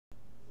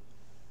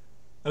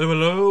Hello,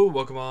 hello!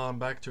 Welcome on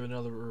back to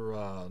another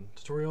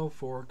tutorial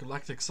for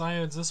Galactic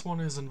Science. This one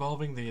is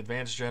involving the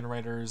advanced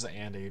generators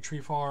and a tree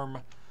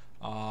farm,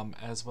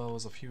 as well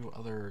as a few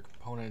other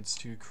components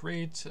to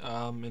create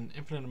an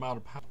infinite amount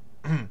of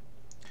power.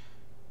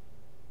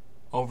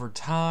 Over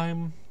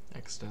time,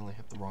 accidentally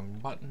hit the wrong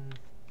button.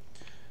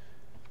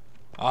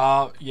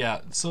 Yeah,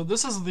 so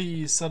this is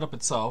the setup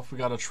itself. We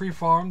got a tree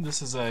farm.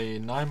 This is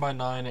a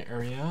 9x9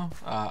 area.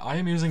 I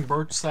am using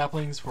birch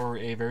saplings for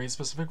a very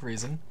specific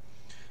reason.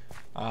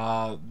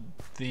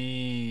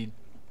 The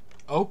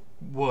oak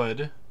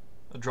wood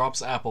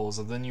drops apples,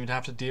 and then you'd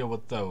have to deal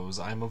with those.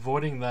 I'm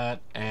avoiding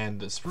that,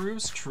 and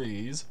spruce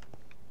trees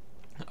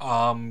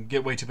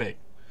get way too big.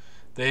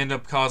 They end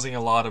up causing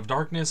a lot of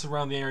darkness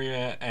around the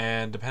area,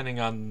 and depending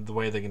on the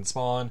way they can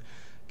spawn,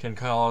 can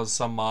cause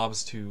some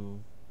mobs to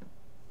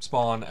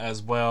spawn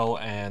as well,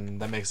 and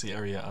that makes the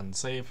area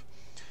unsafe.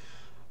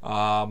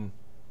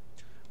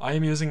 I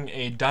am using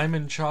a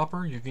diamond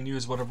chopper. You can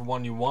use whatever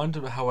one you want.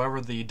 However,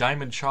 the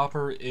diamond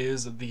chopper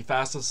is the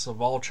fastest of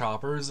all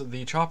choppers.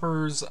 The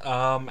choppers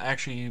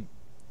actually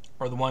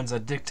are the ones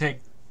that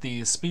dictate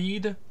the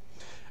speed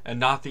and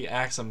not the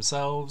axe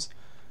themselves.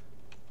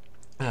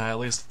 At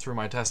least through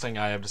my testing,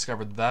 I have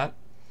discovered that.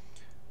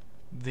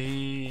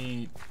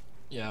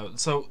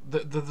 So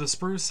the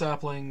spruce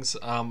saplings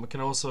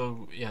can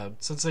also,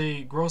 since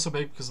they grow so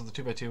big because of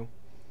the 2x2,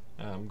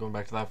 going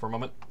back to that for a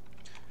moment,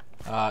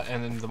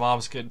 and then the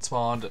mobs get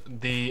spawned,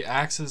 the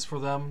axes for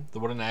them, the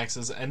wooden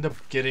axes, end up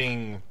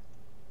getting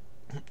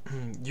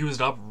used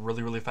up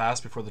really, really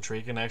fast before the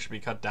tree can actually be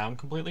cut down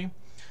completely.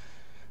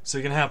 So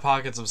you can have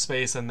pockets of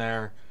space in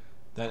there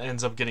that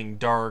ends up getting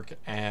dark,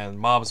 and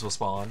mobs will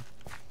spawn.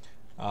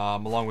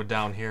 Along with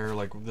down here,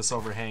 like this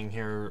overhang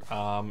here,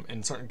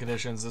 in certain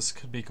conditions, this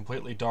could be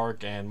completely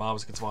dark, and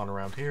mobs can spawn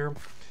around here.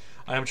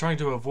 I am trying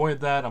to avoid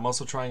that. I'm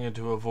also trying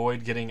to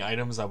avoid getting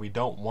items that we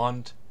don't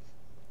want.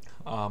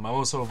 I'm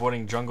also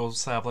avoiding jungle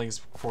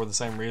saplings for the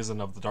same reason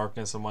of the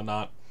darkness and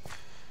whatnot.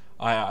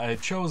 I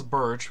chose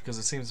birch because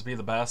it seems to be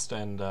the best,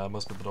 and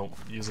most people don't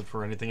use it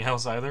for anything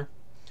else either.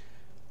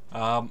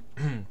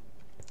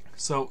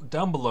 So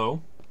down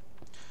below,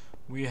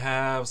 we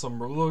have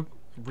some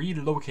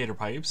relocator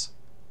pipes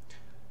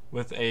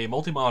with a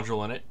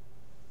multi-module in it.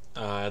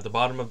 At the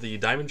bottom of the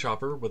diamond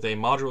chopper with a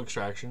module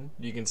extraction.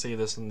 You can see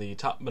this in the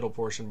top middle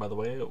portion, by the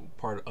way,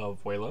 part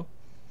of Waylo.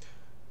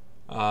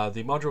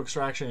 The module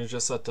extraction is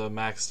just set to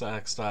max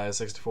stack size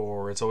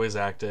 64. It's always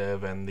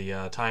active, and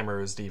the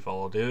timer is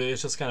default.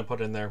 It's just kind of put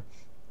in there.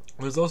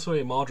 There's also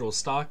a module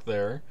stock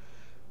there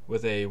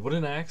with a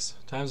wooden axe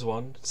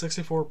 ×1,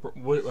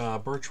 64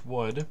 birch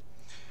wood,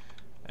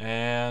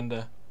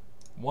 and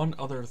one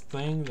other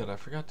thing that I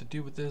forgot to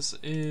do with this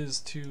is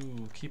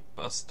to keep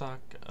a stock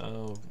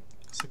of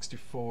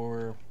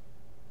 64.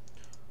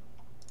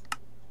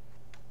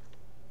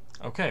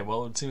 Okay,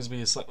 well, it seems to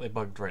be slightly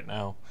bugged right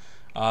now.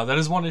 That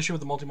is one issue with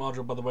the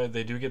multi-module, by the way.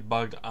 They do get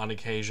bugged on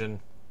occasion.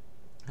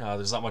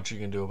 There's not much you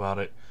can do about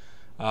it.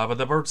 But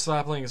the birch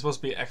sapling is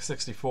supposed to be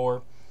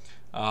x64.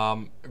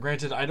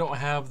 Granted, I don't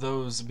have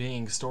those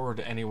being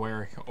stored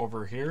anywhere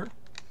over here.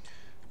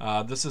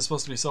 This is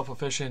supposed to be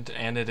self-efficient,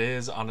 and it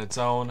is on its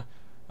own.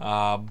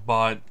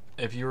 But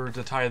if you were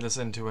to tie this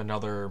into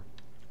another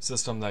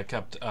system that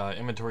kept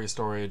inventory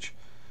storage,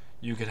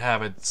 you could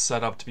have it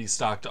set up to be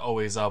stocked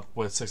always up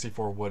with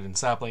 64 wood and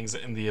saplings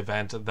in the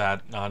event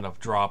that not enough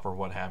drop or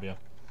what have you.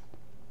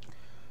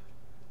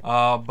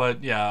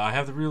 But yeah, I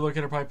have the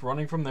relocator pipe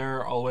running from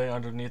there all the way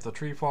underneath the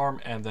tree farm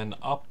and then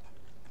up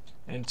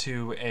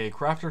into a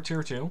crafter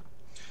tier 2.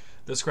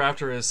 This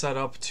crafter is set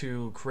up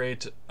to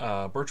create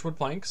birchwood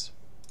planks,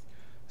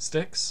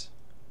 sticks,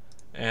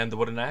 and the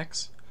wooden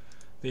axe.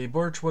 The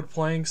birchwood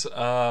planks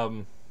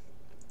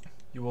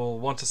you will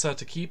want to set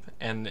to keep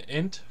and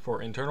int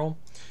for internal.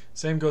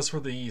 Same goes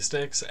for the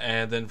sticks,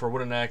 and then for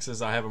wooden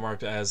axes I have it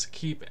marked as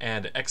keep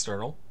and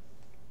external.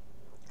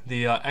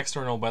 The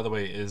external, by the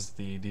way, is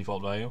the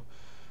default value.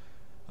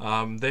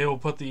 They will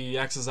put the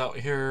axes out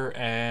here,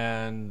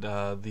 and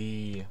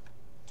the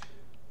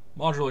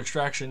module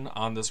extraction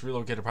on this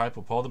relocator pipe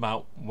will pull them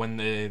out when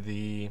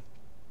the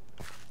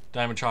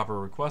diamond chopper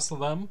requests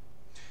them.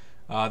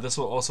 This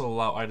will also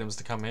allow items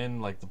to come in,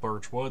 like the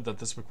birch wood that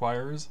this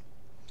requires.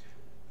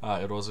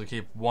 It'll also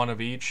keep one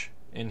of each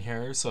in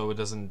here, so it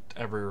doesn't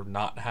ever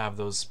not have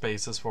those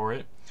spaces for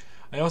it.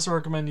 I also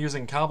recommend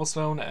using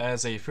cobblestone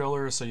as a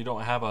filler, so you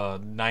don't have a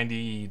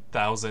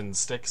 90,000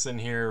 sticks in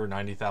here, or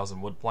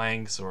 90,000 wood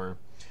planks, or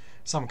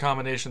some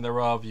combination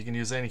thereof. You can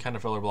use any kind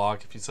of filler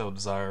block if you so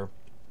desire.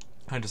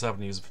 I just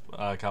happen to use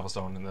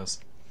cobblestone in this.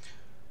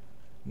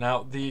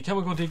 Now, the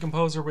chemical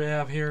decomposer we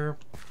have here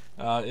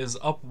is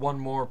up one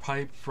more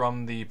pipe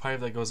from the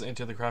pipe that goes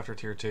into the crafter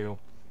tier 2.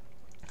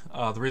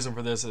 The reason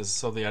for this is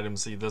so the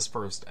items see this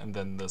first and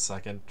then the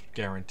second,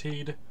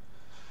 guaranteed.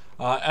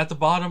 At the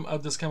bottom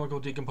of this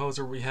chemical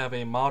decomposer we have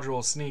a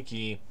module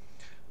sneaky.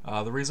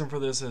 The reason for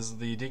this is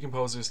the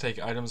decomposers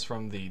take items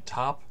from the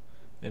top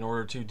in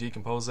order to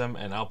decompose them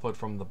and output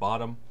from the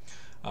bottom.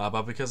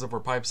 But because of our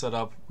pipe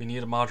setup, we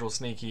need a module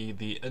sneaky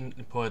the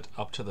input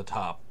up to the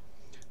top.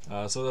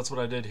 So that's what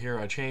I did here.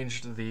 I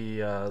changed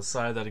the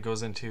side that it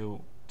goes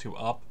into to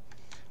up,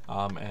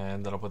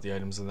 and then I'll put the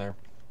items in there.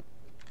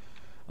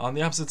 On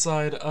the opposite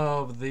side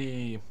of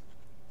the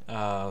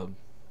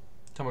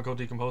chemical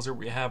decomposer,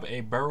 we have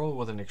a barrel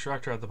with an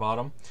extractor at the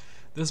bottom.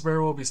 This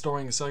barrel will be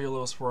storing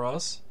cellulose for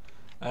us,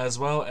 as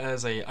well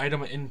as a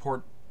item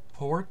import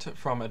port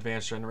from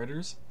advanced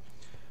generators.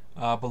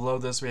 Below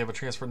this we have a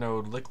transfer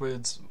node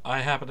liquids.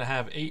 I happen to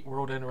have 8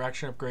 world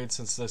interaction upgrades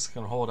since this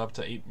can hold up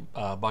to 8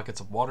 buckets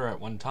of water at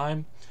one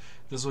time.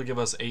 This will give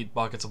us 8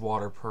 buckets of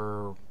water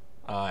per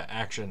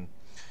action.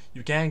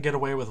 You can get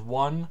away with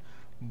 1,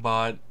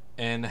 but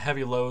in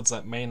heavy loads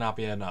that may not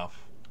be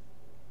enough.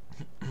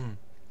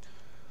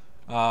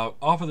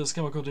 Off of this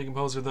chemical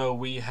decomposer though,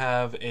 we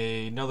have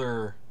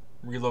another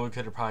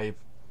relocator pipe,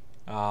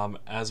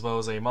 as well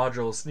as a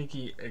module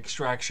sneaky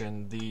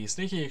extraction. The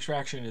sneaky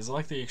extraction is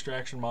like the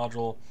extraction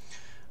module,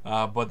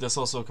 but this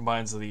also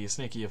combines the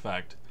sneaky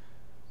effect.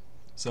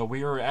 So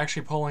we are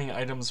actually pulling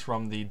items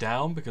from the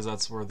down because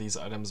that's where these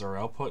items are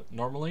output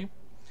normally,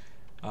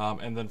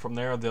 and then from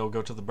there they'll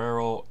go to the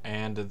barrel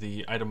and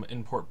the item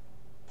import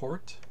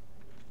port.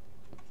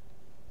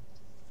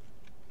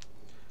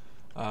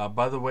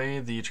 By the way,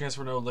 the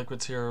transfer node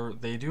liquids here,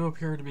 they do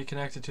appear to be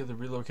connected to the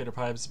relocator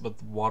pipes, but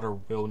the water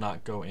will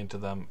not go into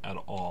them at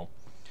all.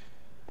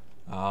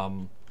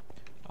 On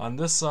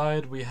this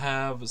side, we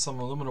have some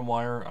aluminum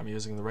wire. I'm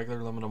using the regular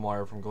aluminum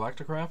wire from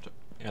Galactic,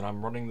 and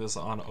I'm running this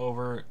on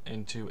over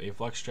into a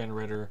flux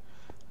generator,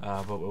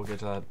 but we'll get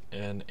to that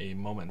in a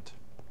moment.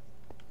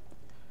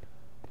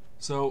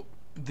 So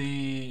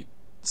the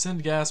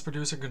Syngas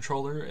producer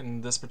controller,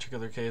 in this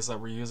particular case that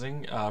we're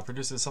using,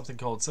 produces something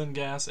called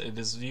Syngas. It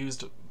is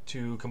used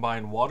to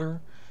combine water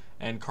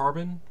and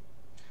carbon.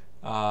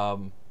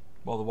 Well,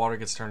 the water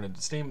gets turned into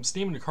steam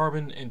and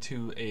carbon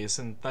into a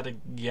synthetic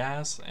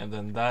gas, and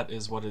then that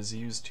is what is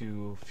used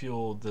to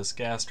fuel this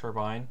gas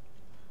turbine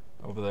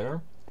over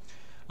there.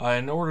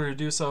 In order to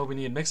do so, we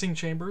need mixing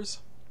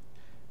chambers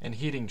and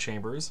heating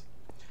chambers.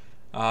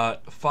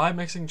 5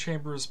 mixing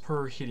chambers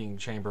per heating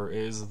chamber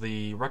is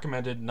the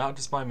recommended, not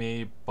just by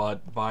me,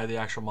 but by the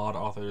actual mod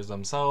authors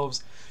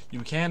themselves.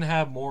 You can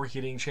have more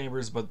heating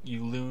chambers, but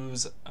you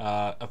lose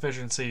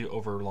efficiency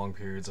over long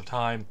periods of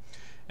time.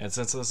 And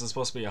since this is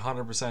supposed to be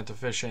 100%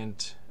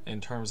 efficient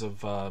in terms of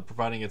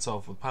providing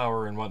itself with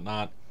power and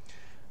whatnot,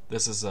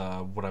 this is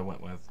what I went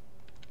with.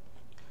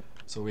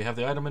 So we have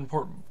the item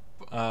input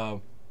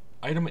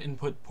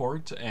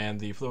port and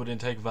the fluid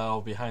intake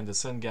valve behind the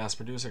Syngas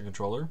producer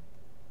controller.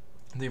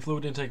 The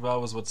fluid intake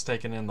valve is what's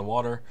taken in the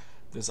water.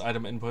 This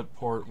item input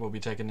port will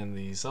be taken in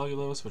the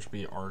cellulose, which will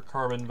be our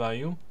carbon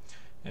value,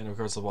 and of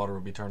course the water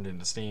will be turned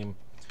into steam.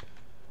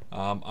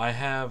 I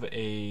have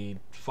a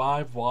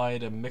 5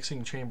 wide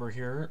mixing chamber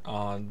here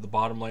on the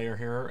bottom layer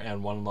here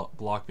and 1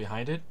 block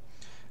behind it.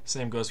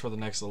 Same goes for the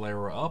next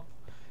layer up.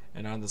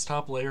 And on this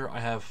top layer I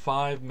have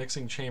 5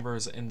 mixing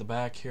chambers in the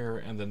back here,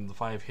 and then the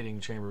 5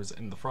 heating chambers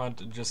in the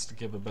front, just to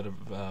give a bit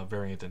of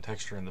variant and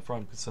texture in the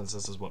front, since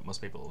this is what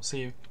most people will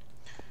see.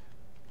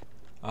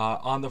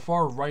 On the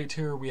far right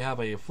here we have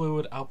a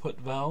fluid output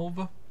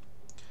valve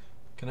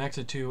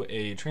connected to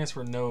a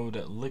transfer node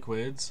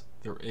liquids.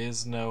 There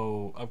is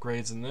no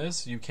upgrades in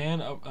this. You can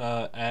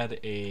add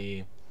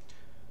a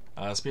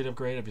speed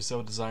upgrade if you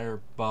so desire,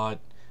 but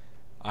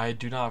I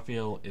do not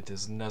feel it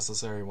is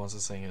necessary once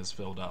this thing is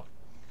filled up.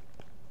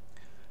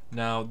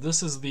 Now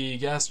this is the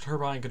gas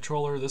turbine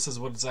controller. This is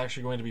what is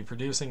actually going to be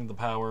producing the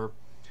power.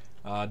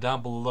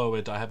 Down below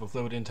it I have a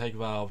fluid intake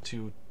valve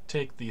to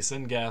take the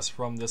syngas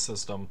from this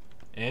system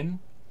in.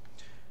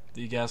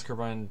 The gas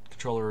turbine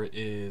controller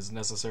is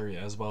necessary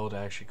as well to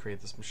actually create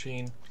this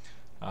machine.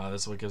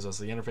 This is what gives us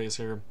the interface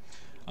here.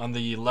 On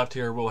the left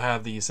here we'll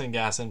have the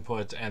syngas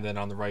input, and then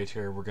on the right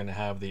here we're going to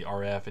have the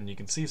RF, and you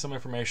can see some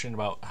information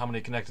about how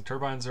many connected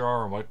turbines there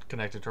are and what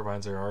connected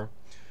turbines there are.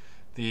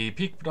 The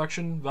peak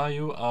production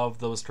value of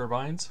those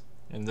turbines,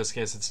 in this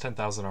case it's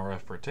 10,000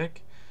 RF per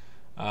tick.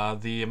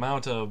 The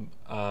amount of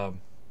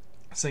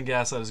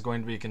syngas that is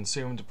going to be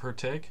consumed per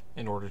tick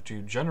in order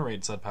to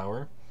generate said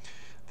power,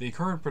 the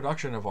current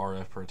production of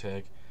RF per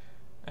tick,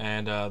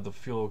 and the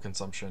fuel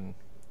consumption,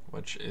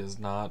 which is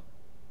not,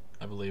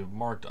 I believe,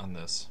 marked on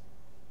this.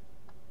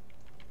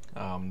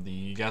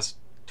 The gas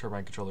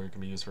turbine controller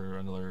can be used for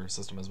another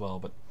system as well,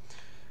 but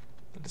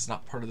that is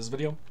not part of this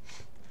video.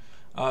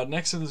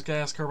 Next to this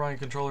gas turbine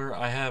controller,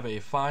 I have a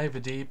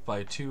 5 deep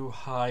by 2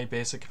 high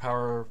basic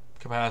power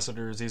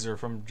capacitors. These are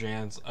from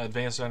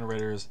advanced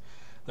generators.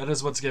 That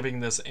is what's giving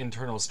this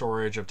internal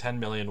storage of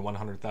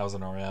 10,100,000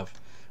 RF.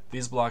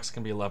 These blocks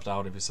can be left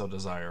out if you so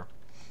desire.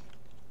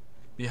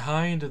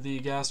 Behind the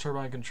gas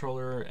turbine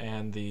controller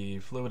and the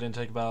fluid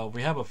intake valve,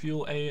 we have a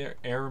fuel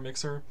air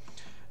mixer.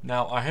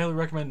 Now, I highly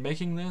recommend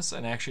making this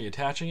and actually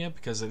attaching it,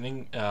 because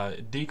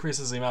it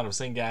decreases the amount of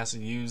syngas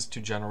used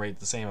to generate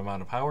the same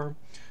amount of power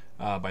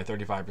by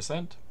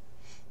 35%.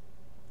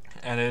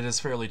 And it is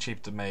fairly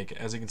cheap to make.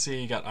 As you can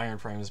see, you got iron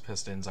frames,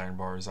 pistons, iron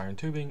bars, iron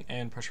tubing,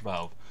 and pressure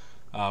valve,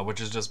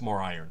 which is just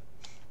more iron.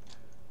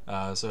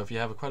 So if you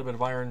have quite a bit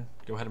of iron,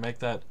 go ahead and make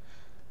that.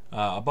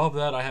 Above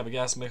that, I have a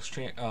gas mix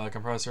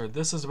compressor.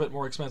 This is a bit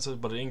more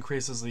expensive, but it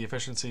increases the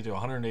efficiency to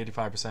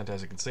 185%,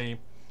 as you can see.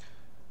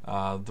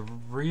 The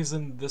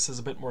reason this is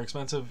a bit more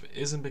expensive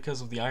isn't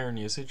because of the iron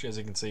usage, as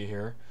you can see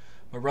here,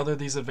 but rather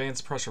these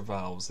advanced pressure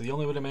valves. The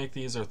only way to make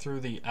these are through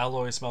the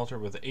alloy smelter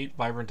with 8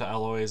 vibrant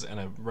alloys and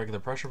a regular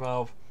pressure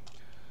valve,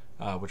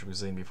 which we've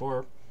seen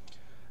before.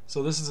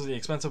 So this is the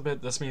expensive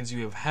bit. This means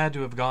you have had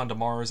to have gone to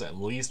Mars at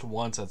least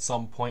once at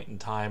some point in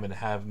time and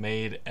have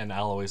made an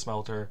alloy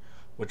smelter,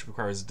 which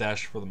requires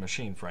dash for the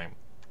machine frame.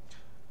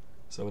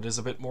 So it is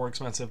a bit more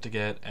expensive to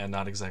get and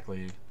not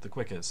exactly the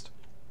quickest.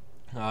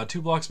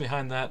 2 blocks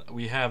behind that,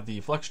 we have the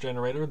flex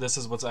generator. This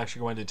is what's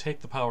actually going to take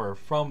the power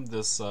from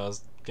this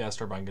gas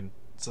turbine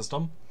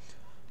system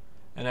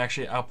and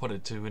actually output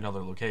it to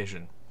another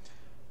location.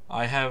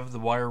 I have the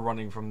wire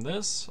running from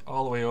this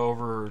all the way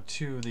over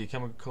to the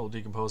chemical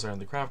decomposer and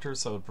the crafter,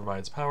 so it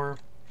provides power.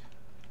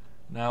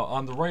 Now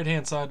on the right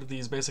hand side of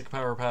these basic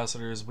power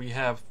capacitors, we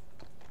have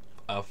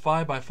a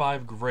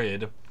 5x5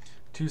 grid,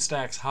 2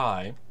 stacks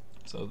high,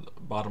 so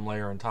bottom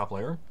layer and top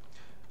layer,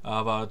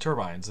 of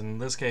turbines. In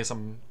this case,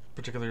 I'm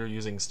particularly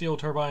using steel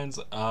turbines,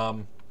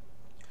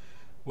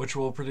 which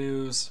will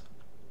produce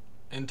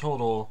in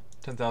total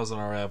 10,000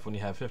 RF when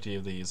you have 50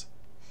 of these.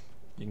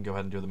 You can go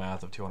ahead and do the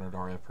math of 200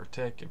 RF per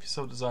tick if you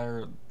so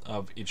desire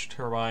of each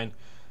turbine.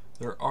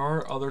 There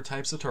are other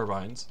types of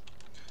turbines,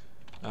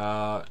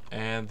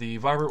 and the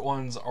vibrant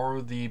ones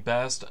are the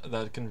best,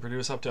 that can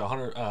produce up to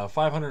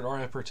 500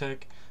 RF per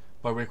tick,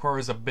 but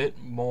requires a bit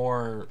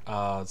more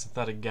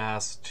synthetic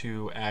gas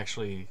to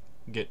actually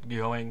get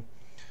going.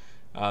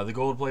 The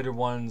gold-plated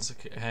ones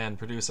can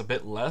produce a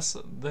bit less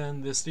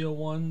than the steel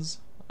ones,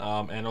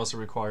 and also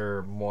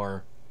require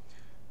more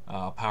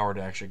power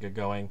to actually get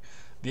going.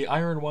 The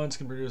iron ones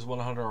can produce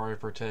 100 RF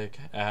per tick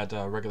at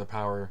regular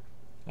power,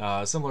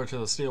 similar to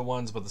the steel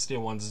ones, but the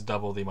steel ones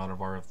double the amount of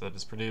RF that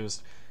is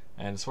produced.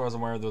 And as far as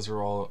I'm aware, those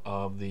are all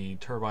of the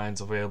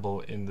turbines available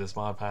in this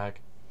mod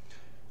pack.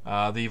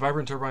 The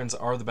vibrant turbines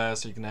are the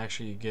best. You can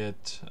actually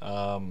get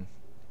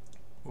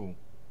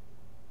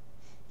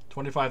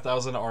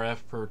 25,000 RF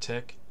per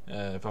tick,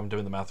 if I'm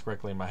doing the math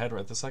correctly in my head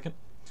right this second.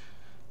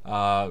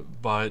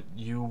 But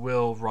you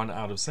will run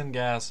out of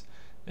syngas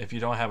if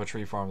you don't have a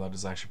tree farm that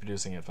is actually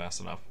producing it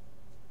fast enough.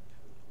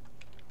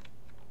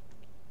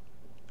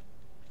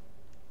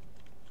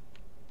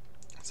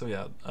 So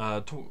yeah,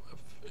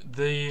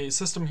 the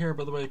system here,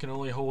 by the way, can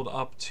only hold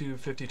up to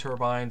 50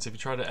 turbines. If you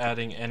try to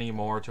adding any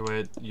more to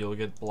it, you'll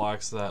get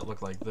blocks that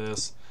look like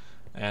this,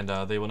 and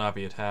they will not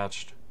be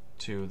attached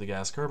to the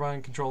gas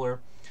turbine controller.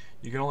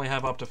 You can only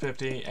have up to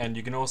 50, and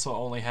you can also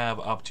only have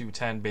up to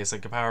 10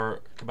 basic power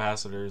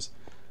capacitors,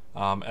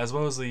 as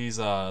well as these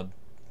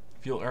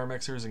fuel air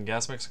mixers and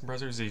gas mix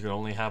compressors. You can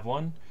only have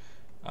one.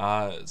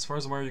 As far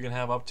as I'm aware, you can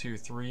have up to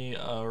 3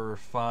 or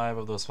 5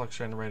 of those flex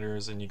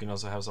generators, and you can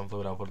also have some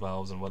fluid output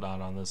valves and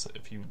whatnot on this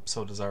if you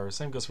so desire.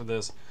 Same goes for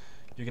this.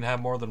 You can have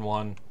more than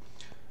one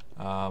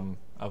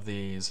of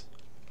these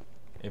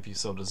if you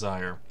so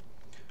desire,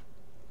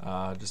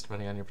 just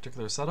depending on your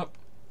particular setup.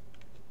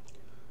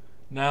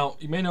 Now,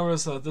 you may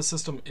notice that this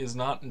system is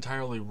not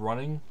entirely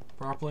running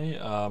properly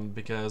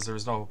because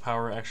there's no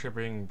power actually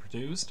being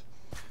produced.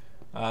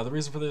 The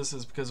reason for this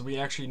is because we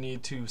actually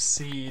need to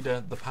seed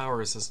the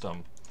power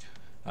system.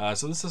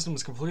 So this system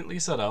is completely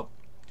set up,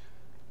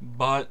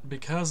 but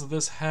because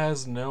this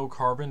has no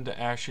carbon to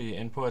actually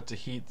input to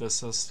heat the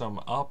system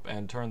up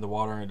and turn the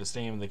water into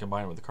steam, they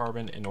combine it with the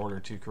carbon in order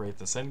to create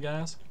the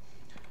syngas,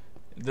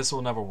 this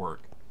will never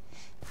work.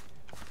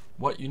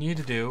 What you need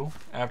to do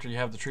after you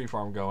have the tree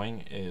farm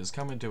going is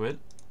come into it,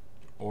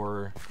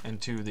 or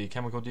into the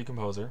chemical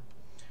decomposer,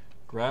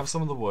 grab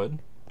some of the wood,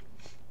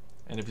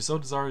 and if you so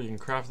desire, you can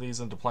craft these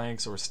into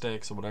planks or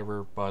sticks or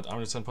whatever, but I'm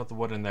just going to put the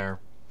wood in there,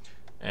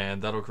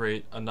 and that'll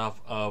create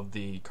enough of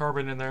the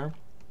carbon in there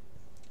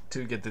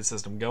to get the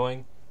system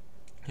going.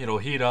 It'll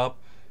heat up,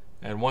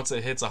 and once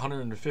it hits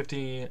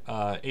 150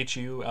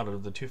 HU out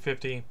of the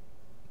 250,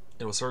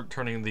 it'll start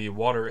turning the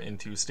water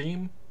into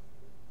steam.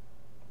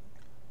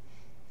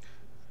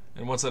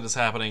 And once that is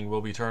happening,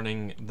 we'll be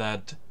turning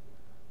that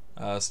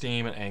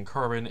steam and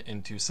carbon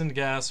into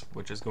syngas,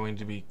 which is going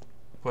to be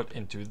put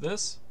into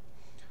this,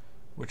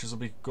 which is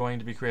going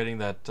to be creating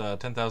that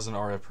 10,000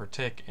 RF per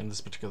tick in this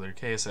particular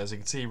case. As you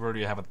can see, we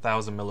already have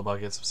 1,000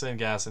 millibuckets of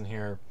syngas in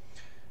here,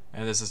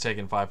 and this is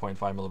taking 5.5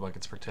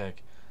 millibuckets per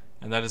tick.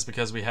 And that is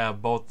because we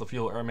have both the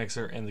fuel air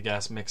mixer and the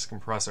gas mix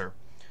compressor.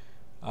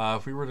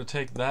 If we were to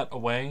take that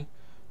away,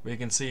 we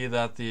can see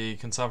that the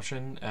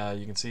consumption,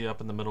 you can see up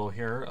in the middle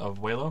here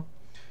of Wayla,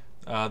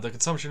 the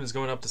consumption is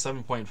going up to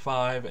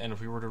 7.5, and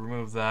if we were to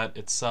remove that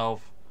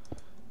itself,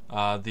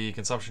 the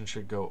consumption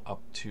should go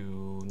up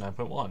to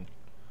 9.1.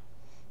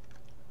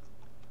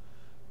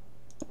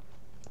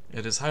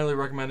 It is highly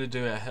recommended to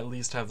at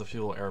least have the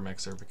fuel air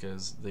mixer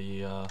because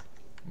the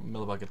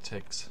millibucket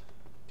ticks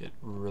get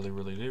really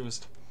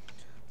reduced.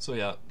 So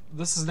yeah,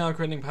 this is now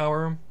creating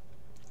power.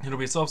 It'll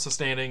be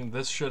self-sustaining.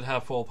 This should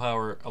have full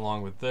power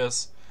along with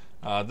this.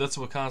 This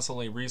will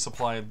constantly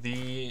resupply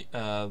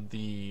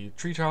the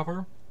tree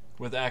chopper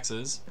with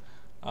axes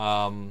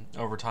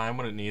over time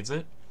when it needs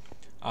it.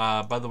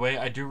 By the way,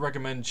 I do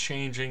recommend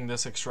changing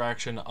this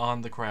extraction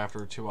on the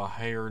crafter to a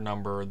higher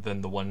number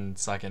than the 1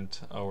 second,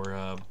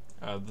 or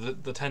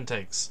the 10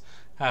 takes,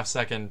 half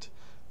second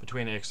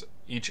between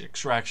each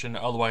extraction.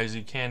 Otherwise,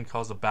 you can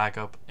cause a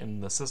backup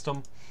in the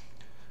system.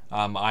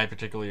 I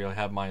particularly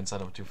have mine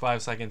set up to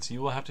 5 seconds.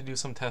 You will have to do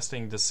some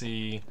testing to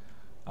see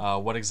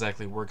what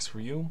exactly works for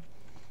you.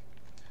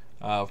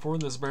 For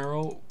this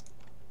barrel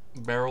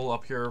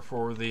up here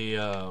for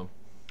the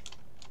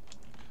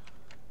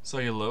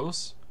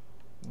cellulose,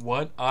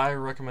 what I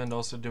recommend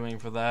also doing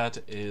for that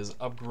is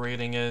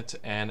upgrading it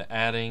and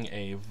adding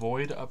a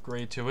void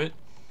upgrade to it.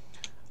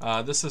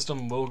 This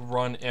system will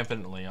run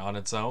infinitely on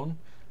its own.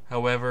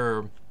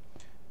 However,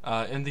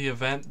 in the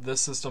event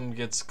this system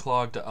gets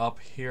clogged up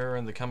here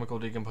in the chemical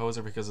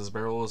decomposer because this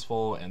barrel is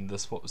full and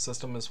this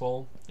system is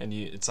full and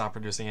it's not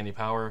producing any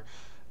power,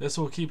 this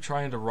will keep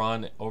trying to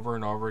run over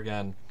and over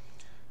again,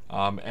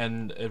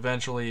 and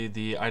eventually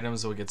the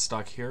items will get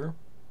stuck here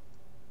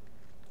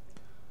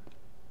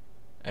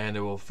and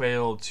it will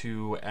fail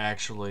to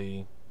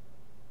actually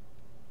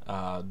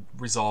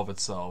resolve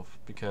itself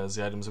because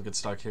the items will get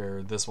stuck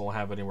here. This won't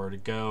have anywhere to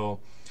go.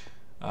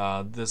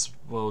 This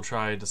will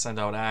try to send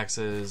out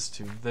axes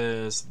to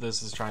this.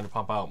 This is trying to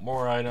pump out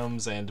more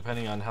items, and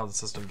depending on how the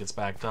system gets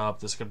backed up,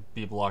 this could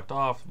be blocked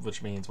off,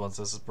 which means once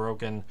this is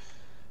broken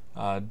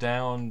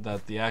down,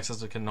 that the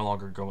axes can no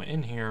longer go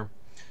in here,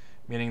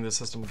 meaning the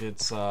system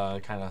gets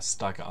kind of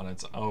stuck on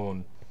its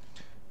own.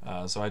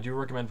 So I do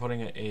recommend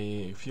putting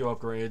a few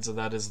upgrades.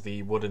 That is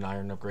the wood and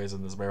iron upgrades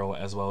in this barrel,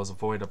 as well as a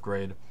void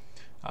upgrade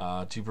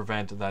to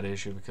prevent that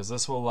issue, because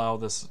this will allow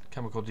this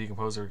chemical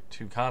decomposer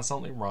to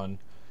constantly run.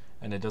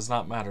 And it does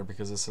not matter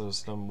because the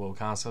system will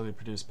constantly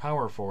produce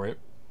power for it,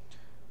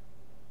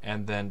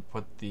 and then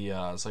put the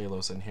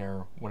cellulose in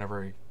here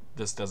whenever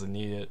this doesn't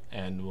need it,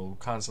 and will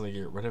constantly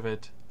get rid of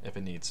it if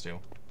it needs to.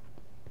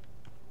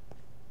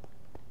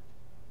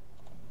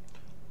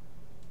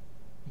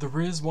 There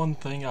is one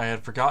thing I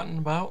had forgotten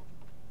about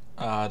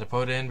to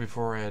put in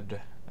before I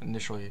had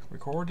initially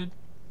recorded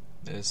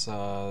this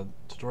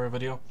tutorial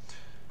video.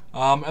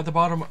 At the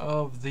bottom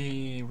of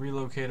the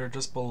relocator,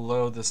 just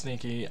below the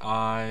sneaky,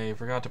 I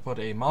forgot to put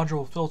a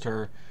module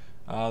filter.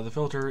 The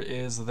filter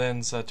is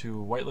then set to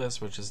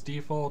whitelist, which is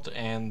default,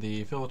 and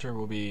the filter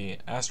will be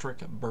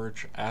asterisk,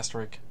 birch,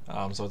 asterisk,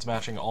 so it's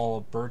matching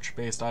all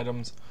birch-based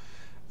items.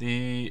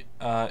 The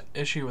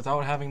issue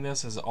without having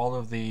this is all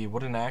of the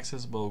wooden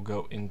axes will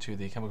go into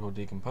the chemical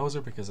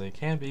decomposer because they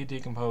can be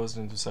decomposed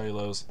into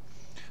cellulose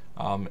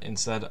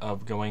instead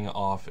of going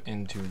off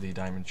into the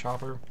diamond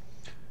chopper.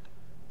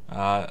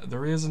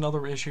 There is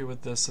another issue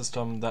with this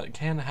system that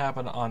can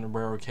happen on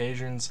rare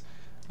occasions.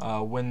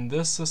 When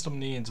this system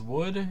needs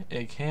wood,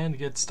 it can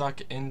get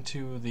stuck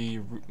into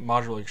the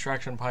module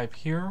extraction pipe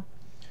here,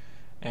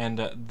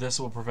 and this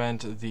will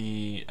prevent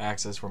the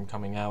axis from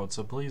coming out,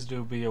 so please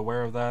do be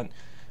aware of that.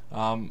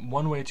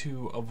 One way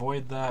to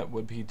avoid that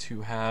would be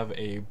to have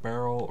a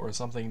barrel or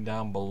something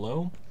down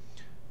below,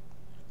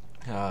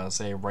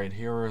 say right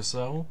here or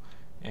so,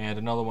 and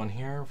another one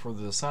here for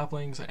the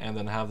saplings, and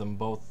then have them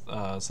both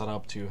set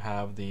up to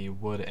have the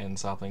wood and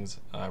saplings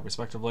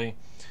respectively,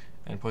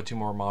 and put 2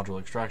 more module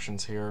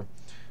extractions here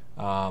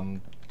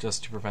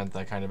just to prevent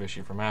that kind of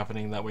issue from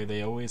happening. That way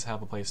they always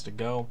have a place to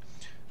go.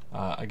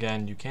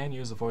 Again, you can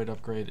use a void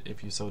upgrade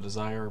if you so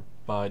desire,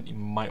 but you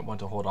might want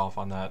to hold off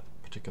on that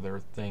particular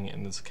thing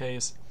in this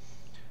case.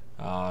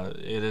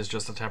 It is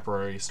just a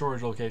temporary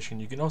storage location.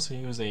 You can also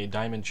use a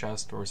diamond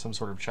chest or some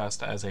sort of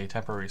chest as a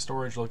temporary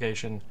storage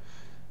location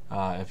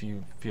if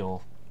you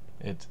feel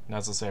it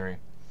necessary.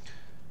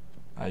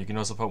 You can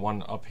also put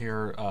one up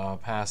here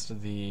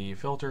past the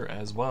filter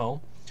as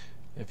well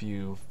if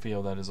you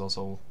feel that is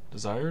also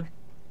desired.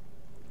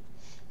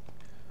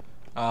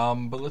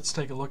 But let's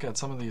take a look at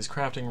some of these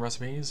crafting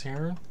recipes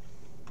here.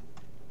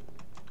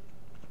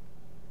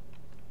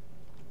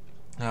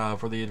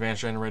 For the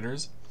advanced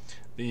generators.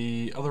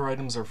 The other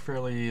items are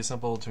fairly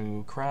simple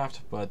to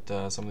craft, but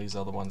some of these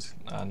other ones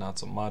not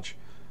so much.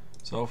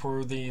 So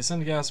for the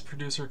Syngas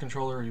producer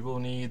controller, you will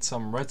need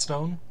some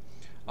redstone,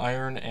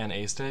 iron, and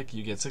a stick.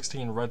 You get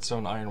 16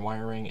 redstone iron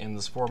wiring in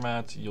this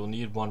format. You'll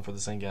need one for the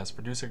Syngas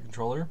producer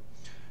controller.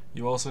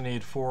 You also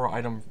need 4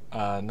 iron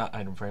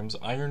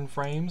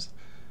frames,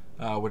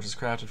 which is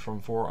crafted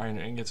from 4 iron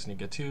ingots, and you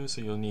get 2,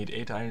 so you'll need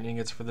 8 iron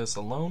ingots for this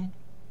alone,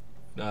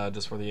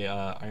 just for the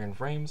iron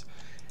frames.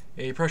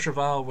 A pressure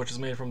valve, which is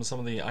made from some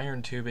of the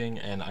iron tubing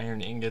and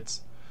iron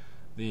ingots.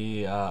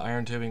 The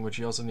iron tubing, which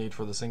you also need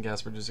for the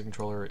Syngas producer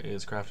controller,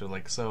 is crafted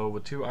like so,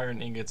 with 2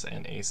 iron ingots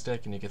and a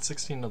stick, and you get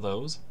 16 of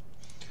those.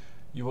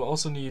 You will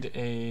also need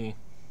a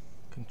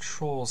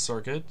control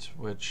circuit,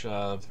 which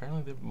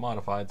apparently they've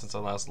modified since I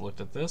last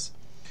looked at this,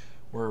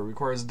 where it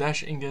requires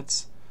dash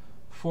ingots,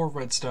 4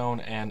 redstone,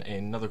 and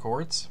another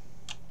quartz.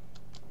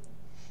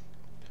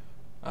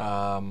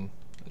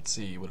 Let's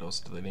see, what else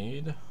do they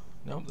need?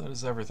 Nope, that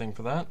is everything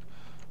for that.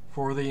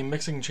 For the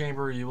mixing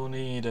chamber, you will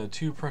need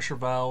 2 pressure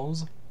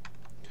valves,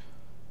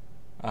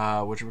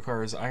 which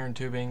requires iron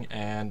tubing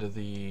and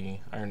the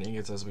iron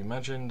ingots, as we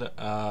mentioned.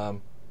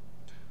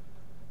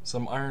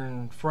 Some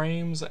iron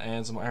frames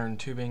and some iron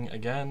tubing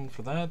again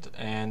for that,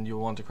 and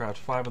you'll want to craft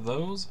 5 of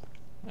those.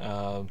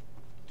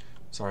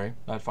 Sorry,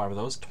 not 5 of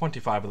those,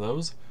 25 of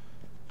those.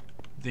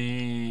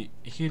 The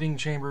heating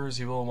chambers,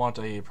 you will want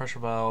a pressure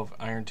valve,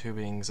 iron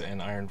tubings,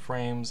 and iron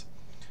frames,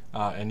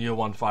 and you'll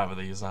want 5 of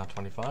these, not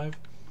 25.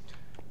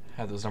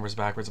 Had those numbers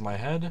backwards in my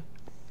head.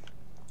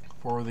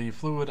 For the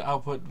fluid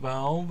output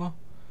valve,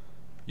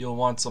 you'll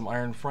want some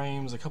iron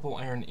frames, a couple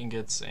iron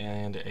ingots,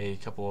 and a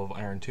couple of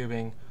iron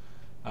tubing.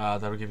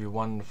 That'll give you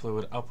 1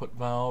 fluid output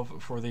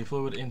valve. For the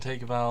fluid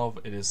intake valve,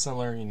 it is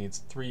similar. You need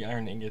 3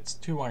 iron ingots,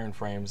 2 iron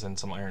frames, and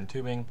some iron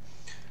tubing.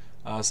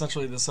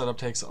 Essentially, this setup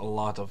takes a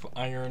lot of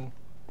iron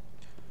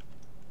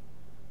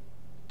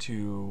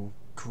to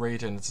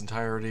create in its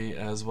entirety,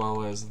 as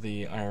well as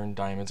the iron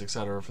diamonds,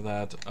 etc. for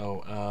that.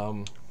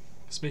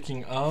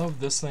 Speaking of,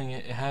 this thing,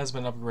 it has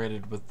been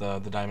upgraded with the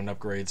diamond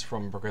upgrades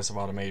from Progressive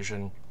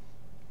Automation.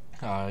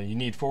 You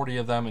need 40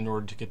 of them in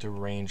order to get to a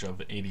range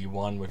of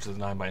 81, which is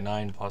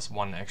 9x9 plus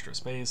 1 extra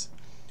space.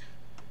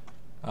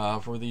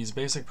 For these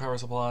basic power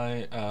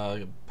supply,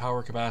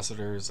 power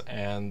capacitors,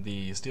 and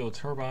the steel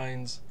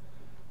turbines,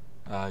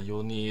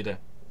 you'll need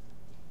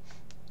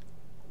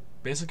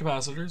basic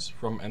capacitors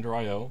from Ender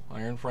IO,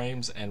 iron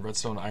frames, and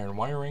redstone iron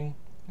wiring.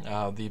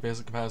 The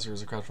basic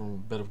capacitors are crafted from a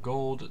bit of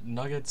gold,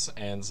 nuggets,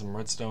 and some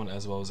redstone,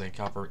 as well as a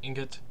copper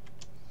ingot.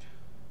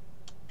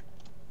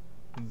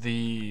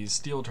 The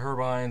steel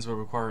turbines will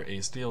require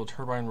a steel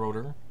turbine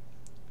rotor,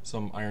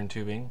 some iron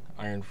tubing,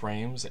 iron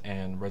frames,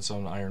 and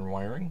redstone iron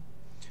wiring.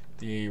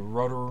 The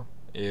rotor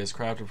is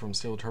crafted from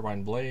steel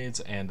turbine blades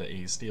and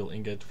a steel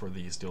ingot for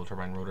the steel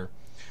turbine rotor.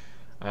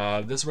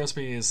 This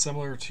recipe is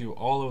similar to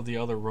all of the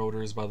other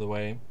rotors, by the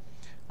way.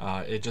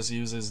 It just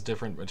uses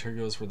different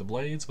materials for the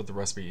blades, but the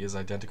recipe is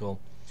identical.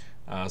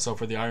 So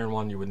for the iron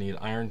one, you would need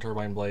iron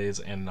turbine blades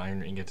and an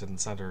iron ingot in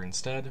the center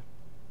instead.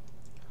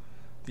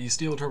 The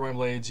steel turbine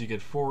blades, you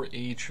get 4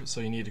 each,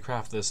 so you need to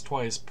craft this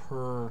twice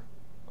per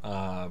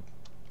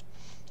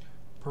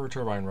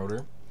turbine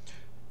rotor.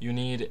 You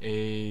need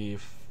a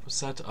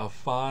set of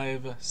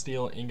 5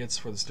 steel ingots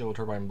for the steel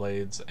turbine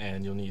blades,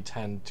 and you'll need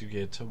 10 to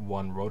get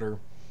 1 rotor.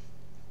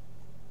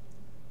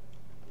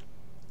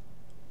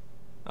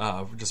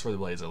 Just for the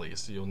blades at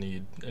least. You'll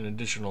need an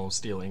additional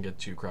steel ingot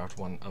to craft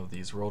 1 of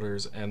these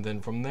rotors, and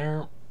then from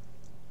there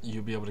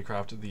you'll be able to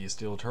craft the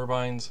steel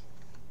turbines.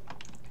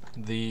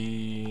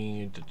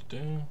 The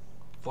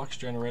flux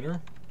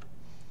generator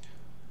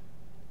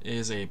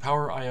is a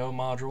power IO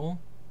module,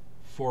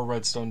 4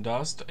 redstone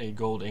dust, a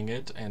gold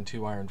ingot, and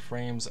 2 iron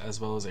frames, as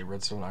well as a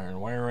redstone iron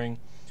wiring.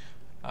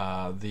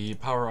 The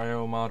power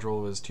IO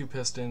module is 2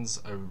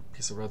 pistons, a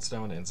piece of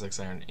redstone, and 6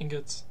 iron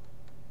ingots,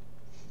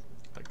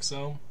 like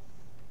so.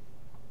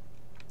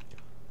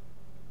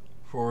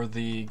 For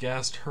the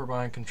gas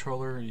turbine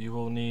controller, you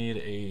will need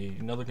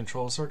another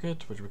control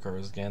circuit, which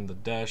requires, again, the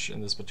dash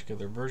in this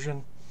particular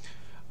version.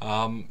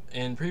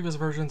 In previous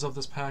versions of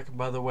this pack,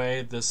 by the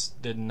way, this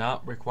did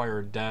not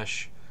require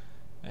dash,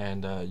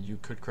 and you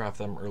could craft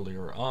them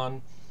earlier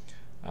on.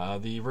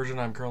 The version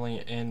I'm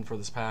currently in for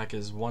this pack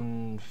is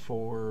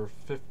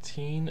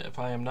 1.4.15, if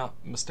I am not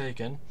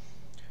mistaken.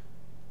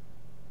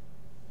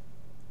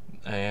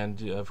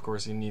 And of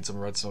course you need some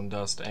redstone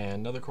dust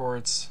and nether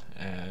quartz,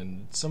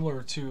 and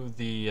similar to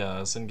the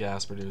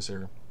Syngas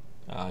producer,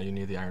 you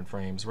need the iron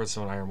frames,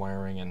 redstone iron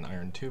wiring, and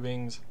iron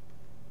tubings.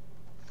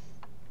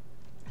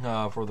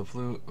 For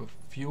the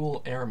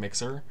fuel air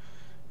mixer,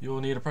 you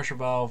will need a pressure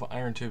valve,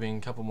 iron tubing,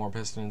 a couple more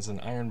pistons, an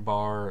iron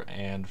bar,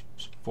 and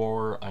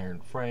 4 iron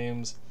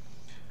frames.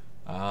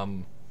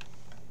 I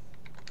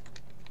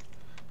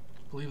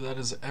believe that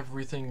is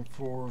everything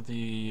for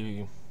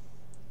the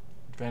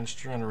Advanced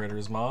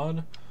Generators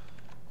mod.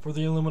 For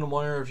the aluminum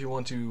wire, if you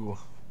want to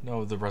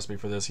know the recipe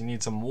for this, you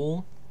need some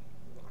wool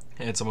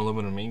and some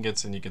aluminum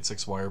ingots, and you get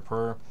 6 wire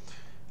per.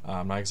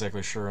 I'm not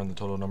exactly sure on the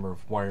total number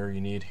of wire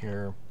you need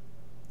here.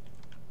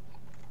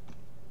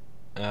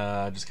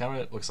 Just count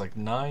it, looks like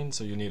 9,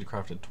 so you need to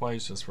craft it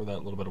twice just for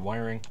that little bit of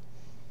wiring.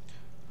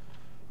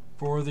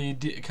 For the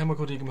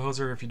chemical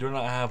decomposer, if you do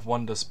not have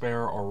one to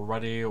spare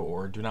already,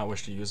 or do not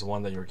wish to use the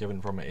one that you were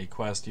given from a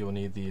quest, you will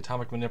need the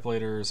atomic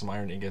manipulator, some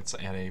iron ingots,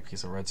 and a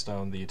piece of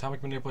redstone. The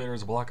atomic manipulator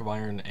is a block of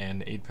iron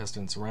and 8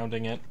 pistons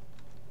surrounding it.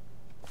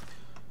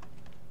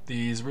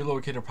 These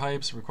relocator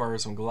pipes require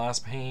some glass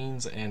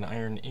panes and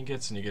iron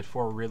ingots, and you get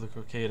 4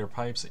 relocator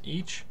pipes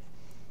each.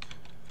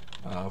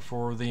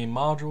 For the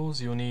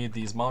modules, you'll need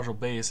these module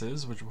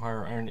bases, which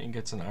require iron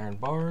ingots and iron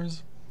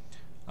bars.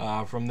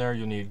 From there,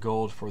 you'll need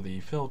gold for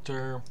the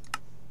filter,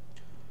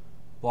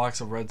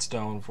 blocks of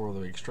redstone for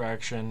the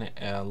extraction,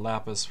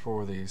 lapis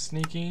for the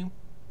sneaky,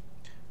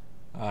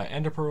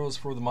 ender pearls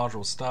for the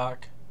module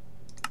stock,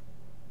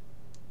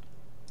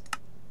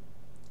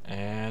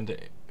 and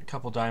a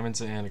couple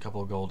diamonds and a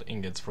couple of gold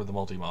ingots for the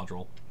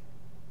multi-module.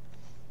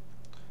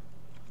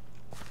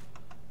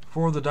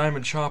 For the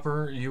diamond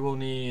chopper, you will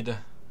need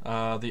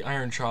the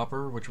iron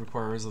chopper, which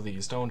requires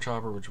the stone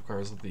chopper, which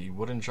requires the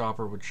wooden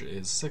chopper, which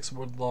is 6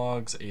 wood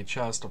logs, a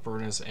chest, a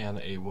furnace, and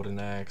a wooden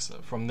axe.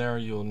 From there,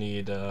 you'll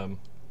need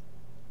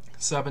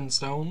 7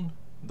 stone,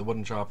 the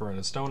wooden chopper, and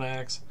a stone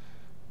axe.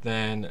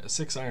 Then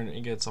 6 iron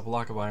ingots, a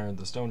block of iron,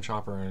 the stone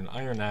chopper, and an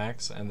iron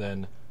axe. And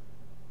then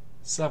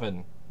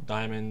 7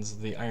 diamonds,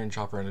 the iron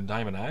chopper, and a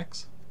diamond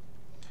axe.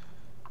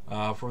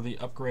 For the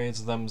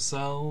upgrades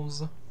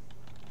themselves,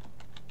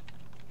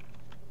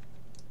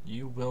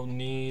 you will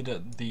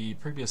need the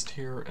previous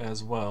tier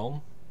as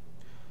well.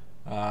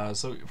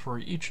 So for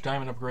each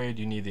diamond upgrade,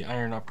 you need the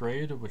iron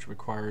upgrade, which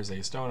requires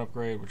a stone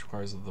upgrade, which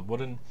requires the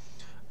wooden.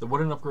 The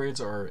wooden upgrades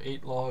are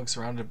 8 logs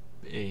surrounded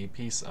a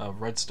piece of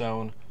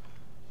redstone.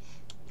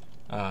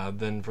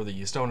 Then for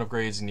the stone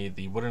upgrades, you need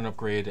the wooden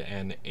upgrade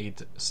and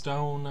 8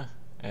 stone,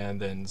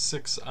 and then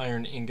 6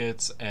 iron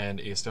ingots and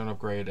a stone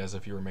upgrade, as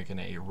if you were making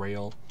a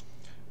rail.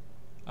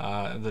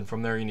 And then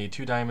from there, you need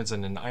 2 diamonds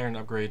and an iron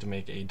upgrade to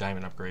make a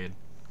diamond upgrade.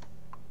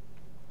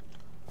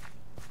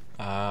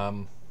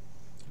 I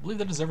believe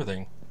that is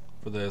everything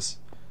for this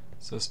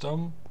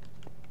system.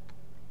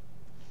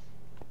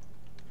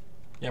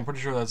 Yeah, I'm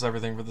pretty sure that's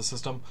everything for the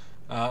system.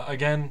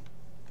 Again,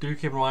 do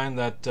keep in mind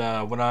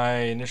that when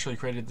I initially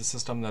created the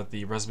system, that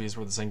the recipes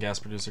for the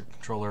Syngas producer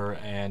controller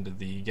and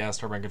the gas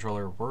turbine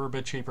controller were a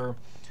bit cheaper.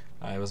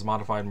 It was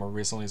modified more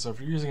recently, so if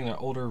you're using an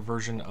older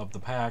version of the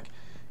pack,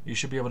 you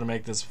should be able to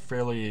make this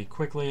fairly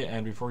quickly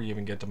and before you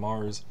even get to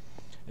Mars.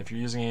 If you're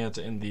using it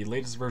in the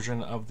latest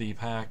version of the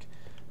pack,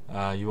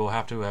 you will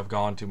have to have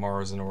gone to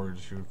Mars in order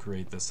to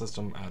create this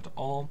system at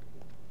all.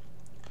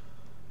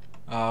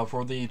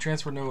 For the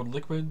transfer node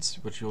liquids,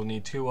 which you'll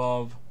need 2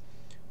 of,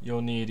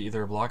 you'll need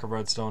either a block of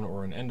redstone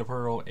or an ender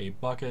pearl, a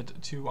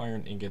bucket, 2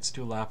 iron ingots,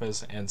 2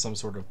 lapis, and some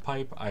sort of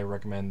pipe. I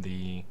recommend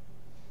the,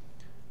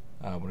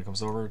 when it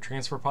comes over,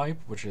 transfer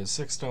pipe, which is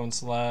 6 stone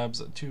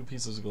slabs, 2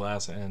 pieces of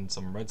glass, and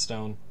some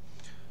redstone.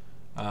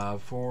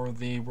 For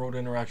the road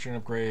interaction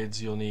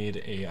upgrades, you'll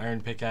need a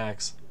iron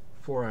pickaxe,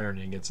 4 iron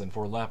ingots, and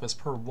 4 lapis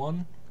per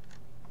one.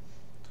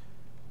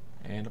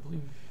 And I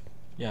believe,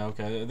 yeah,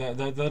 okay,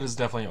 that is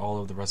definitely all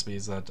of the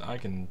recipes that I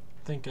can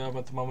think of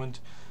at the moment.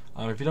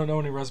 If you don't know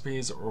any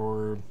recipes,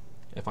 or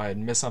if I had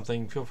missed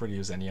something, feel free to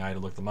use NEI to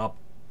look them up.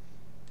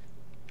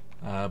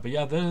 But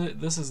yeah,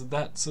 this is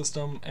that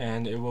system,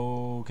 and it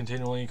will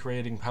continually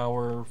creating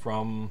power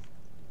from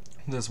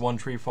this one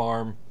tree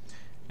farm,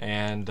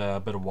 and a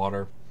bit of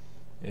water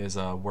is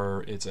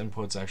where its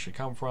inputs actually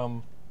come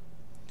from.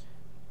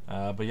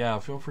 But yeah,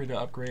 feel free to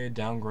upgrade,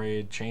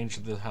 downgrade, change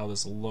how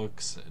this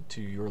looks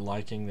to your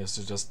liking. This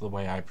is just the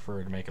way I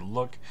prefer to make it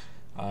look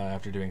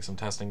after doing some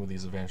testing with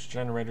these advanced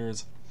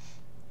generators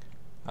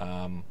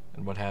and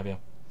what have you.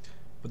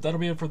 But that'll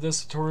be it for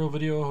this tutorial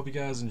video. I hope you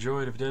guys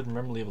enjoyed. If you did,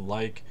 remember to leave a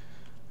like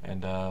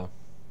and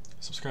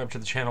subscribe to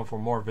the channel for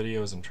more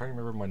videos. I'm trying to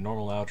remember my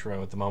normal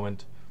outro at the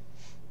moment.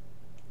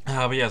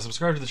 But yeah,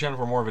 subscribe to the channel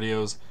for more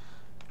videos.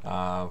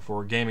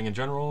 For gaming in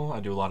general,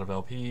 I do a lot of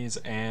LPs,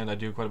 and I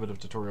do quite a bit of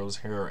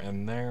tutorials here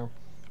and there.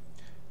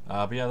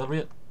 But yeah, that'll be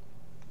it.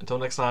 Until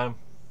next time,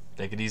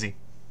 take it easy.